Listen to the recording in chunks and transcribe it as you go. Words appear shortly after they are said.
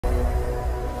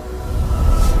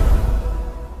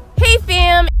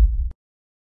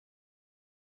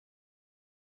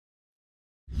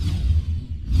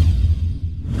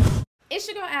It's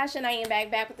your girl Ash, and I am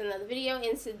back with another video,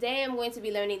 and today I'm going to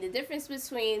be learning the difference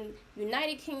between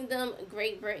United Kingdom,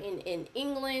 Great Britain, and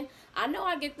England. I know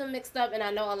I get them mixed up, and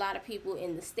I know a lot of people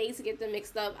in the States get them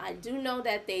mixed up. I do know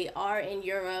that they are in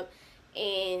Europe,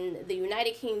 and the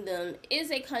United Kingdom is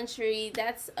a country.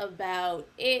 That's about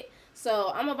it.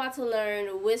 So I'm about to learn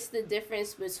what's the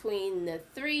difference between the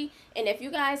three. And if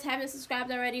you guys haven't subscribed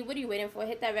already, what are you waiting for?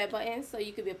 Hit that red button so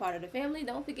you can be a part of the family.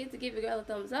 Don't forget to give your girl a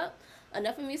thumbs up.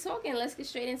 Enough of me talking. Let's get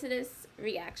straight into this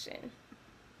reaction.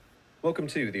 Welcome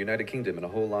to the United Kingdom and a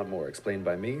whole lot more, explained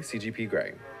by me, CGP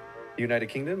Grey. The United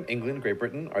Kingdom, England, Great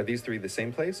Britain, are these three the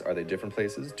same place? Are they different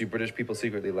places? Do British people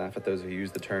secretly laugh at those who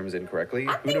use the terms incorrectly?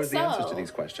 Who knows the answers to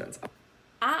these questions?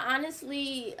 I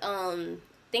honestly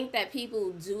think that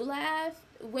people do laugh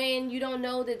when you don't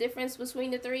know the difference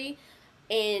between the three,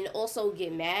 and also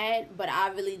get mad, but I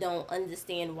really don't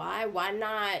understand why. Why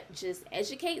not just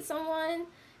educate someone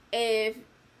if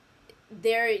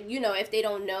they're, if they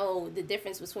don't know the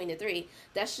difference between the three?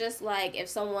 That's just like if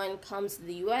someone comes to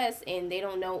the US and they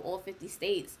don't know all 50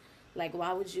 states. Like,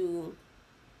 why would you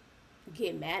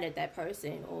get mad at that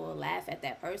person or laugh at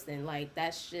that person? Like,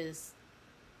 that's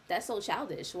so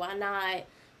childish. Why not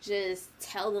just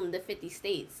tell them the 50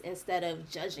 states instead of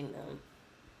judging them?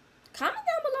 Comment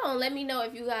down below and let me know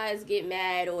if you guys get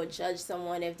mad or judge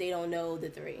someone if they don't know the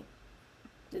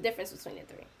difference between the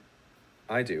three.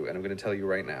 I do, and I'm going to tell you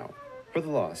right now. For the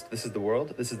lost, this is the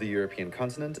world, this is the European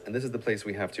continent, and this is the place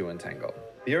we have to untangle.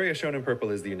 The area shown in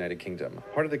purple is the United Kingdom.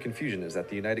 Part of the confusion is that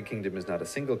the United Kingdom is not a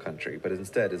single country, but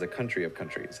instead is a country of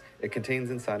countries. It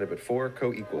contains inside of it 4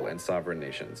 co-equal and sovereign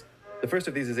nations. The first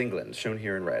of these is England, shown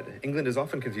here in red. England is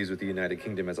often confused with the United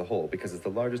Kingdom as a whole because it's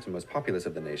the largest and most populous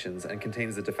of the nations and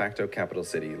contains the de facto capital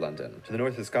city, London. To the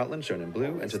north is Scotland, shown in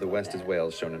blue, and to the west is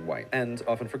Wales, shown in white. And,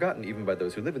 often forgotten even by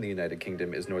those who live in the United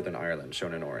Kingdom, is Northern Ireland,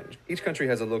 shown in orange. Each country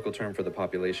has a local term for the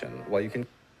population, while you can...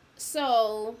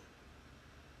 So,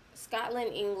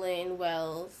 Scotland, England,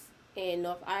 Wales, and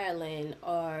North Ireland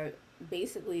are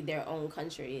basically their own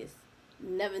countries.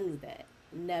 Never knew that.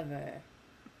 Never.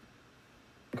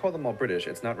 Call them all British,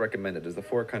 it's not recommended as the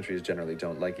 4 countries generally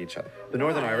don't like each other. The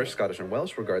Northern Irish, Scottish, and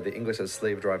Welsh regard the English as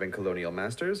slave-driving colonial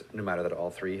masters, no matter that all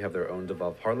 3 have their own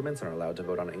devolved parliaments and are allowed to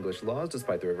vote on English laws,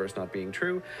 despite the reverse not being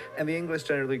true, and the English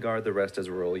generally regard the rest as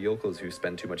rural yokels who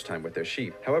spend too much time with their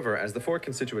sheep. However, as the 4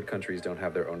 constituent countries don't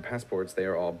have their own passports, they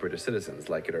are all British citizens,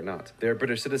 like it or not. They are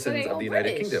British citizens of the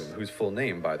United Kingdom, whose full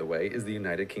name, by the way, is the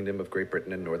United Kingdom of Great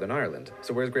Britain and Northern Ireland.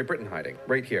 So where's Great Britain hiding?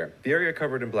 Right here. The area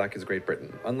covered in black is Great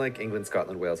Britain. Unlike England,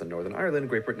 Scotland, Wales, and Northern Ireland,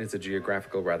 Great Britain is a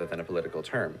geographical rather than a political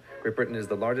term. Great Britain is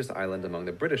the largest island among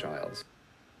the British Isles.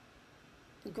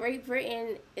 Great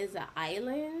Britain is an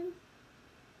island?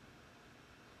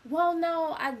 Well,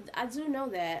 no, I do know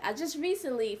that. I just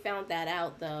recently found that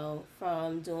out, though,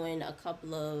 from doing a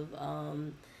couple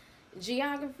of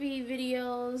geography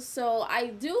videos. So I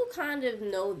do kind of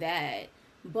know that,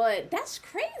 but that's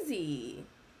crazy.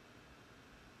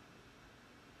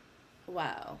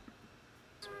 Wow.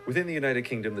 Within the United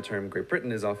Kingdom, the term Great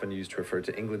Britain is often used to refer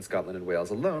to England, Scotland, and Wales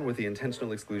alone, with the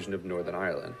intentional exclusion of Northern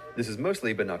Ireland. This is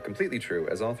mostly, but not completely true,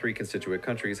 as all 3 constituent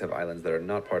countries have islands that are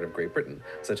not part of Great Britain,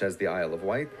 such as the Isle of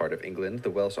Wight, part of England,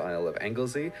 the Welsh Isle of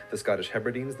Anglesey, the Scottish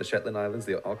Hebrides, the Shetland Islands,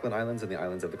 the Auckland Islands, and the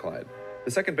islands of the Clyde.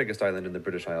 The second biggest island in the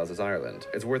British Isles is Ireland.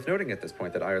 It's worth noting at this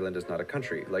point that Ireland is not a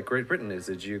country. Like Great Britain is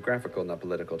a geographical, not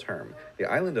political term. The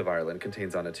island of Ireland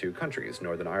contains on it 2 countries,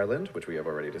 Northern Ireland, which we have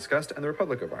already discussed, and the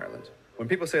Republic of Ireland. When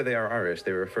people say they are Irish,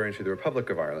 they are referring to the Republic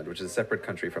of Ireland, which is a separate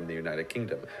country from the United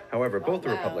Kingdom. However, both the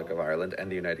Republic of Ireland and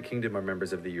the United Kingdom are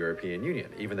members of the European Union,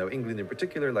 even though England in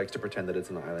particular likes to pretend that it's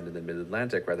an island in the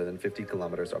mid-Atlantic rather than 50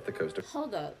 kilometers off the coast of...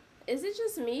 Hold up. Is it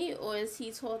just me, or is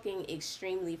he talking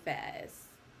extremely fast?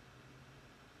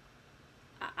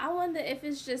 I wonder if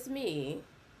it's just me.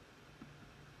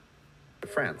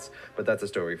 France, but that's a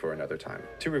story for another time.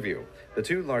 To review, the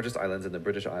 2 largest islands in the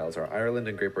British Isles are Ireland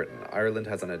and Great Britain. Ireland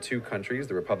has on it 2 countries,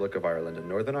 the Republic of Ireland and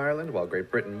Northern Ireland, while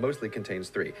Great Britain mostly contains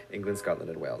 3, England,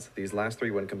 Scotland, and Wales. These last 3,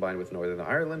 when combined with Northern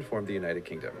Ireland, form the United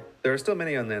Kingdom. There are still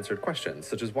many unanswered questions,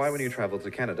 such as why when you travel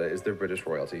to Canada is there British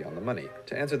royalty on the money?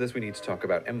 To answer this, we need to talk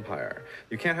about empire.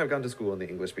 You can't have gone to school in the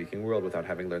English-speaking world without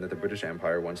having learned that the British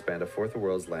Empire once spanned a fourth of the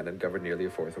world's land and governed nearly a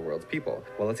fourth of the world's people.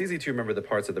 While it's easy to remember the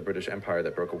parts of the British Empire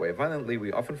that broke away violently,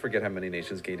 we often forget how many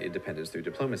nations gained independence through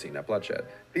diplomacy, not bloodshed.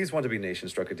 These want-to-be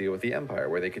nations struck a deal with the empire,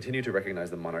 where they continue to recognize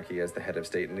the monarchy as the head of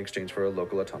state in exchange for a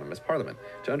local autonomous parliament.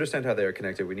 To understand how they are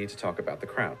connected, we need to talk about the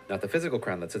crown. Not the physical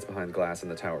crown that sits behind glass in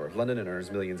the Tower of London and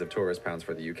earns millions of tourist pounds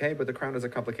for the UK, but the crown is a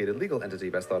complicated legal entity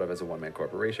best thought of as a one-man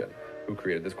corporation. Who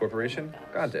created this corporation?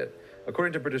 God did.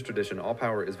 According to British tradition, all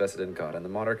power is vested in God and the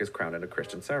monarch is crowned in a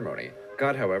Christian ceremony.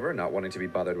 God, however, not wanting to be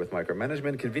bothered with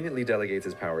micromanagement, conveniently delegates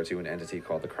his power to an entity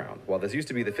called the Crown. While this used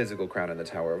to be the physical crown in the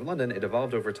Tower of London, it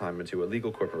evolved over time into a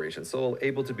legal corporation sole,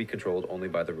 able to be controlled only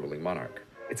by the ruling monarch.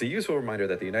 It's a useful reminder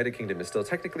that the United Kingdom is still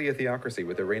technically a theocracy,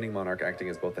 with the reigning monarch acting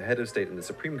as both the head of state and the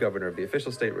supreme governor of the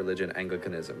official state religion,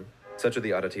 Anglicanism. Such are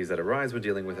the oddities that arise when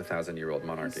dealing with a 1,000-year-old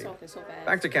monarchy.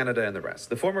 Back to Canada and the rest.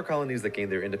 The former colonies that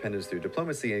gained their independence through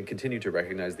diplomacy and continue to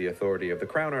recognize the authority of the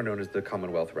Crown are known as the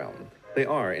Commonwealth realm. They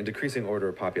are, in decreasing order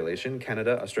of population,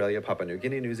 Canada, Australia, Papua New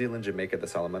Guinea, New Zealand, Jamaica, the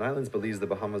Solomon Islands, Belize, the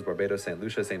Bahamas, Barbados, St.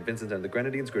 Lucia, St. Vincent and the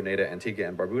Grenadines, Grenada, Antigua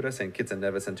and Barbuda, St. Kitts and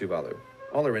Nevis, and Tuvalu.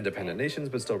 All are independent nations,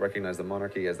 but still recognize the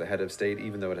monarchy as the head of state,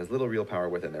 even though it has little real power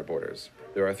within their borders.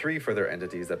 There are 3 further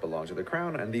entities that belong to the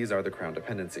Crown, and these are the Crown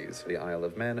dependencies: the Isle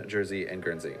of Man, Jersey, and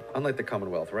Guernsey. Unlike the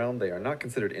Commonwealth realm, they are not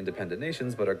considered independent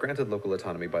nations, but are granted local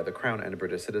autonomy by the Crown and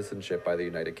British citizenship by the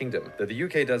United Kingdom, though the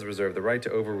UK does reserve the right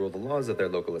to overrule the laws of their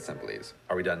local assemblies.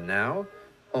 Are we done now?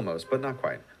 Almost, but not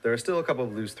quite. There are still a couple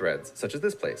of loose threads, such as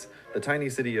this place, the tiny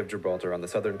city of Gibraltar on the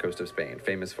southern coast of Spain,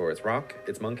 famous for its rock,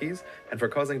 its monkeys, and for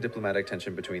causing diplomatic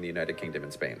tension between the United Kingdom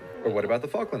and Spain. Or what about the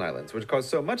Falkland Islands, which caused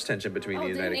so much tension between the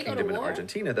United Kingdom and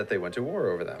Argentina that they went to war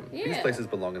over them? These places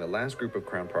belong in the last group of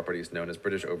Crown properties known as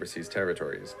British Overseas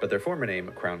Territories, but their former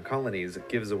name, Crown Colonies,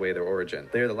 gives away their origin.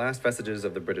 They are the last vestiges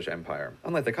of the British Empire.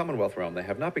 Unlike the Commonwealth realm, they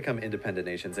have not become independent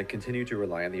nations and continue to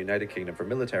rely on the United Kingdom for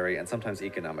military and sometimes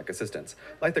economic assistance.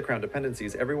 Like the Crown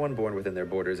dependencies, everyone born within their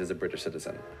borders is a British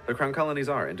citizen. The Crown colonies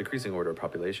are, in decreasing order of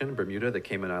population, Bermuda, the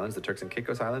Cayman Islands, the Turks and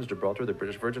Caicos Islands, Gibraltar, the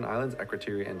British Virgin Islands,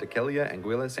 Equatorial and Dikelia,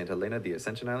 Anguilla, St. Helena, the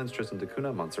Ascension Islands, Tristan da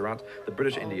Cunha, Montserrat, the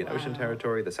British Indian Ocean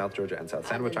Territory, the South Georgia and South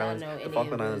Sandwich Islands, the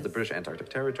Falkland Islands, the British Antarctic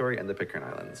Territory, and the Pitcairn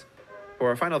Islands. For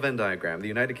our final Venn diagram, the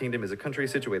United Kingdom is a country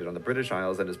situated on the British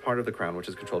Isles and is part of the Crown, which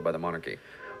is controlled by the monarchy.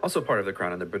 Also part of the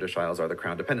Crown and the British Isles are the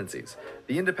Crown dependencies.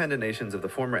 The independent nations of the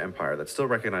former empire that still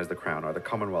recognize the Crown are the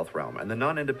Commonwealth realm, and the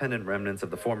non-independent remnants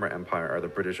of the former empire are the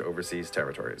British Overseas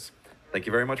Territories. Thank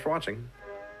you very much for watching.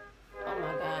 Oh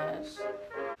my gosh.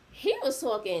 He was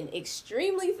talking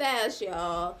extremely fast,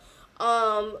 y'all.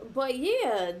 But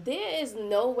yeah, there is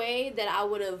no way that I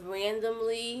would have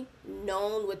randomly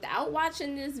known without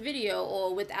watching this video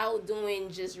or without doing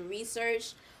just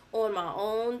research on my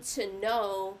own to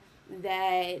know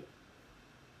that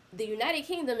the United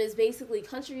Kingdom is basically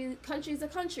countries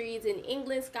of countries, and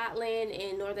England, Scotland,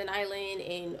 and Northern Ireland,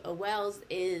 and Wales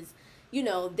is, you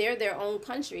know, they're their own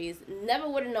countries. Never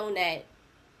would have known that.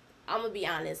 I'm gonna be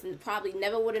honest, and probably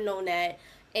never would have known that,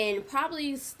 and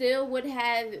probably still would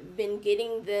have been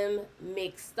getting them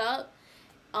mixed up.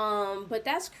 But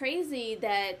that's crazy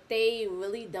that they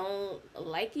really don't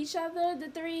like each other, the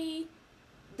three,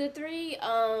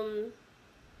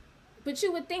 but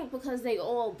you would think because they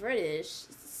all British,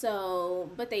 so,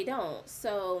 but they don't.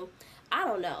 So, I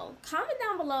don't know. Comment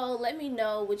down below. Let me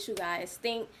know what you guys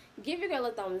think. Give your girl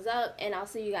a thumbs up, and I'll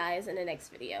see you guys in the next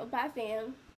video. Bye,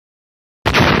 fam.